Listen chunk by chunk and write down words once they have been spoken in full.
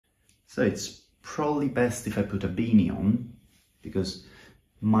So it's probably best if I put a beanie on, because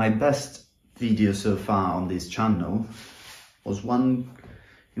my best video so far on this channel was one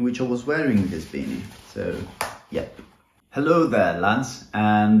in which I was wearing this beanie. So, yep. Hello there, lads,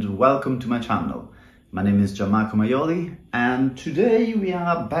 and welcome to my channel. My name is Gianmarco Maioli, and today we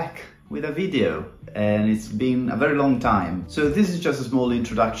are back with a video, and it's been a very long time. So this is just a small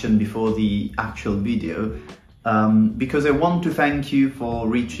introduction before the actual video, because I want to thank you for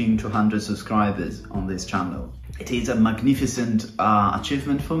reaching 200 subscribers on this channel. It is a magnificent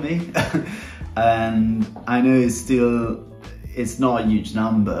achievement for me, and I know it's not a huge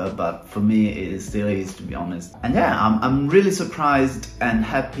number, but for me it still is, to be honest. And yeah, I'm really surprised and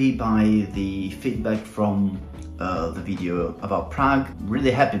happy by the feedback from the video about Prague.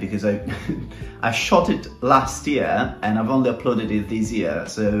 Really happy because I shot it last year and I've only uploaded it this year,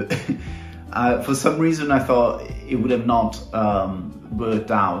 so for some reason I thought it would have not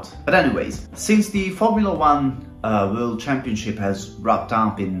worked out. But anyways, since the Formula 1 World Championship has wrapped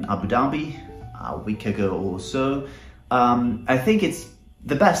up in Abu Dhabi a week ago or so, I think it's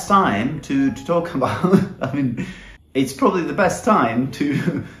the best time to talk about, I mean, it's probably the best time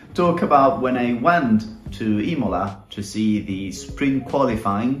to talk about when I went to Imola to see the spring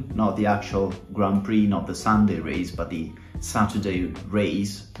qualifying, not the actual Grand Prix, not the Sunday race, but the Saturday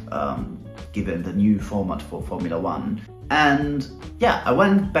race, given the new format for Formula 1. And yeah, I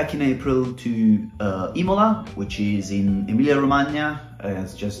went back in April to Imola, which is in Emilia-Romagna.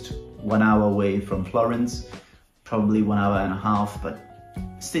 It's just 1 hour away from Florence, probably 1 hour and a half, but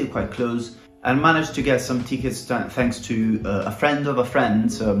still quite close. I managed to get some tickets thanks to a friend of a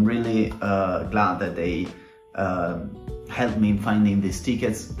friend, so I'm really glad that they helped me in finding these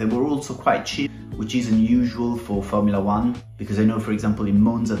tickets. They were also quite cheap, which is unusual for Formula 1, because I know, for example, in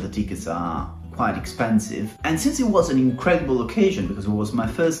Monza the tickets are quite expensive. And since it was an incredible occasion, because it was my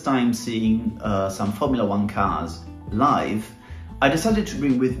first time seeing some Formula 1 cars live, I decided to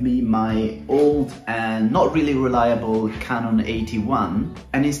bring with me my old and not really reliable Canon 81,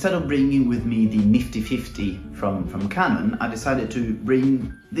 and instead of bringing with me the nifty 50 from Canon, I decided to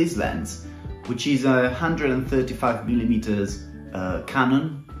bring this lens, which is a 135mm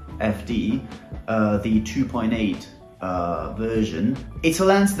Canon FD, the 2.8 version. It's a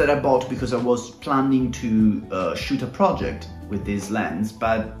lens that I bought because I was planning to shoot a project with this lens,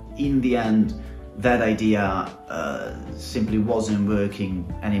 but in the end that idea simply wasn't working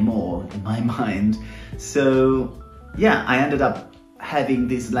anymore in my mind. So yeah, I ended up having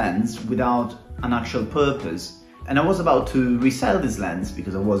this lens without an actual purpose. And I was about to resell this lens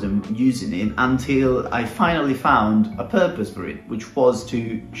because I wasn't using it until I finally found a purpose for it, which was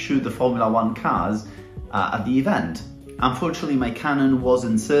to shoot the Formula 1 cars at the event. Unfortunately, my Canon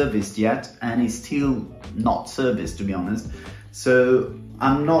wasn't serviced yet, and it's still not serviced, to be honest. So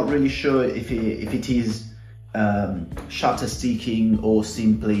I'm not really sure if it is shutter sticking or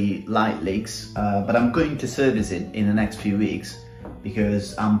simply light leaks, but I'm going to service it in the next few weeks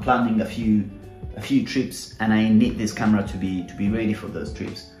because I'm planning a few trips and I need this camera to be ready for those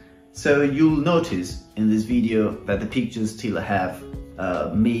trips. So you'll notice in this video that the pictures still have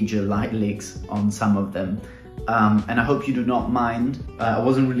major light leaks on some of them, and I hope you do not mind. I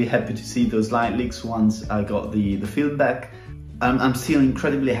wasn't really happy to see those light leaks once I got the film back. I'm still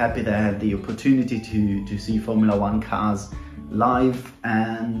incredibly happy that I had the opportunity to see Formula 1 cars live,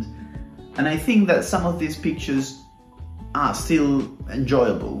 and I think that some of these pictures are still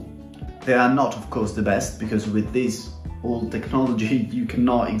enjoyable. They are not, of course, the best, because with this old technology you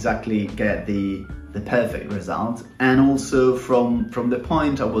cannot exactly get the perfect result. And also from the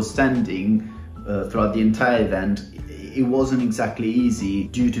point I was standing throughout the entire event, it wasn't exactly easy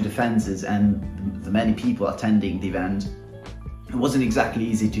due to the fences and the many people attending the event. It wasn't exactly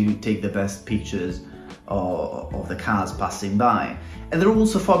easy to take the best pictures of the cars passing by. And there are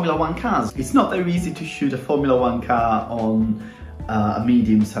also Formula 1 cars. It's not very easy to shoot a Formula 1 car on a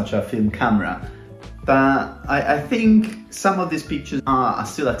medium such as a film camera. But I think some of these pictures are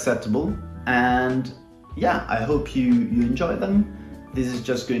still acceptable. And yeah, I hope you enjoy them. This is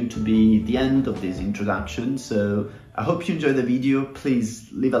just going to be the end of this introduction. So I hope you enjoy the video. Please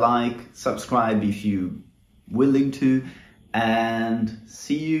leave a like, subscribe if you're willing to, and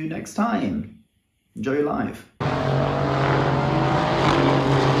see you next time. Enjoy your life.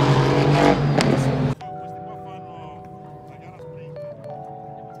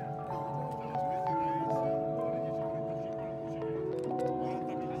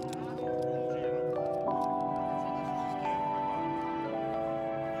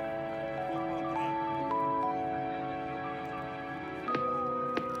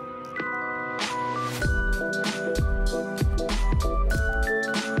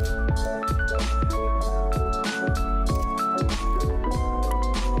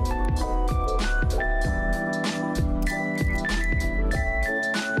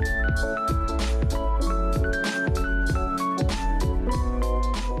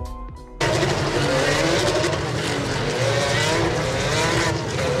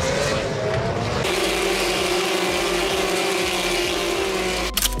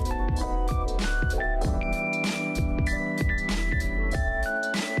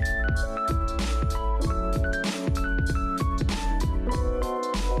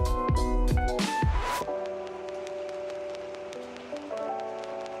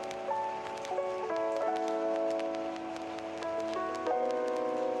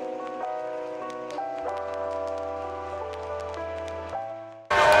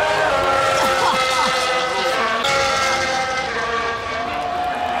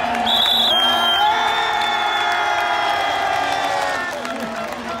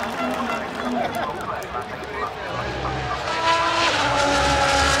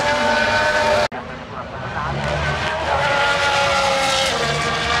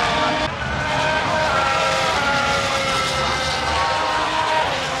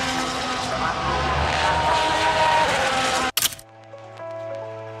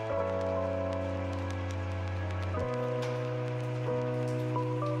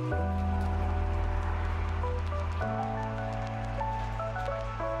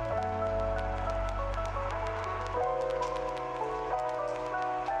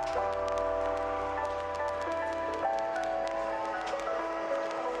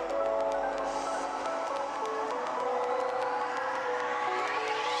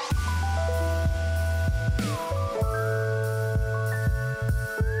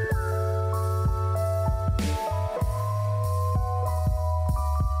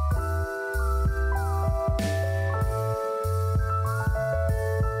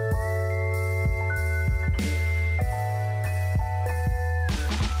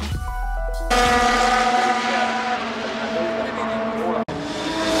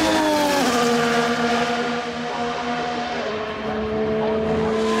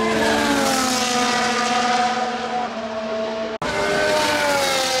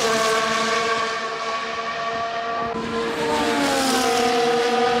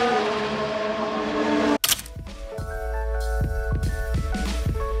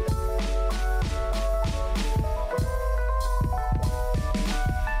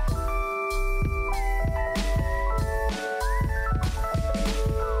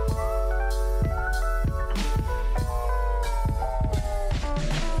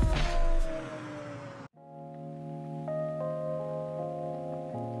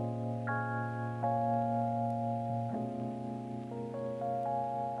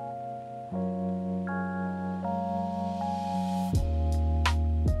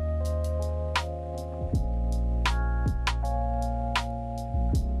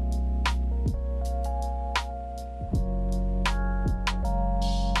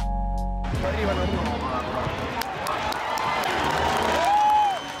 arrivano.